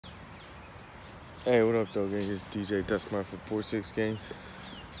Hey, what up, though, gang? It's DJ. That's my 4-6 gang.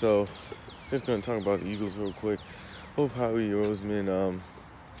 So, just gonna talk about the Eagles real quick. Hope Howie Roseman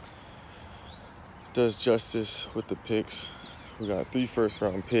does justice with the picks. We got 3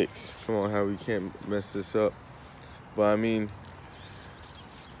 first-round picks. Come on, Howie, can't mess this up. But I mean,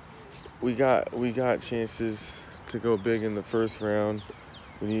 we got chances to go big in the first round.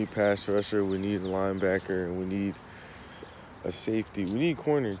 We need pass rusher, we need a linebacker, and we need a safety. We need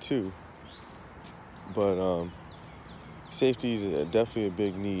corner too. But safety is definitely a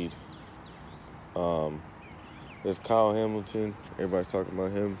big need. There's Kyle Hamilton. Everybody's talking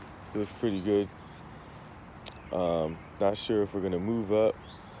about him. He looks pretty good. Not sure if we're going to move up.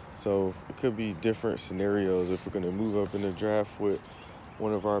 So it could be different scenarios if we're going to move up in the draft with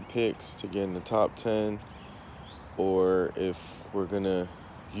one of our picks to get in the top 10, or if we're going to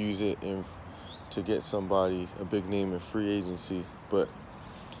use it to get somebody, a big name in free agency. But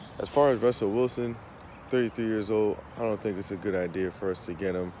as far as Russell Wilson, 33 years old, I don't think it's a good idea for us to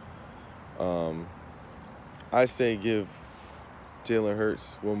get him. I say give Jalen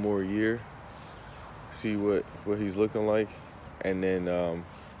Hurts one more year, see what he's looking like, and then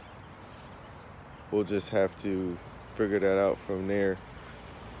we'll just have to figure that out from there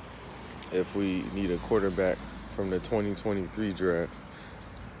if we need a quarterback from the 2023 draft.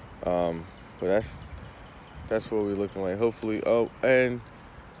 But that's what we're looking like. Hopefully. Oh, and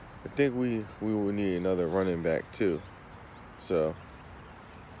I think we will need another running back too. So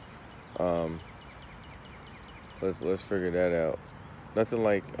let's figure that out. Nothing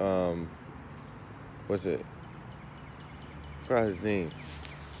like what's it? I forgot his name.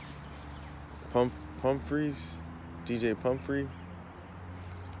 Pumphrey's, DJ Pumphrey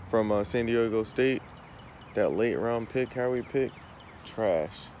from San Diego State. That late round pick, Howie pick,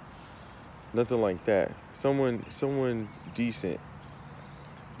 trash. Nothing like that. Someone decent.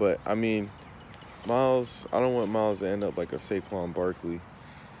 But I mean, Miles. I don't want Miles to end up like a Saquon Barkley.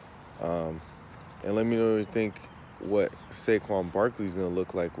 And let me know what you think. What Saquon Barkley's gonna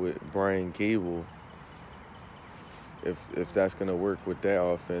look like with Brian Gable. If that's gonna work with that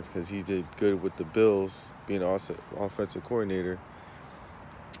offense, because he did good with the Bills, being also offensive coordinator,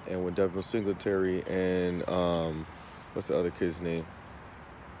 and with Devin Singletary and what's the other kid's name?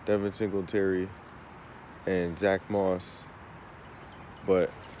 Devin Singletary and Zach Moss,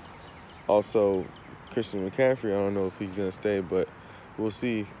 but also Christian McCaffrey. I don't know if he's gonna stay, but we'll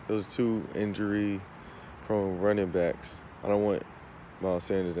see. Those 2 injury-prone running backs. I don't want Miles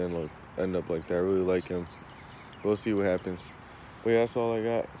Sanders to end up like that. I really like him. We'll see what happens. But yeah, that's all I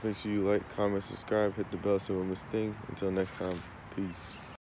got. Make sure you like, comment, subscribe, hit the bell so you won't miss a thing. Until next time, peace.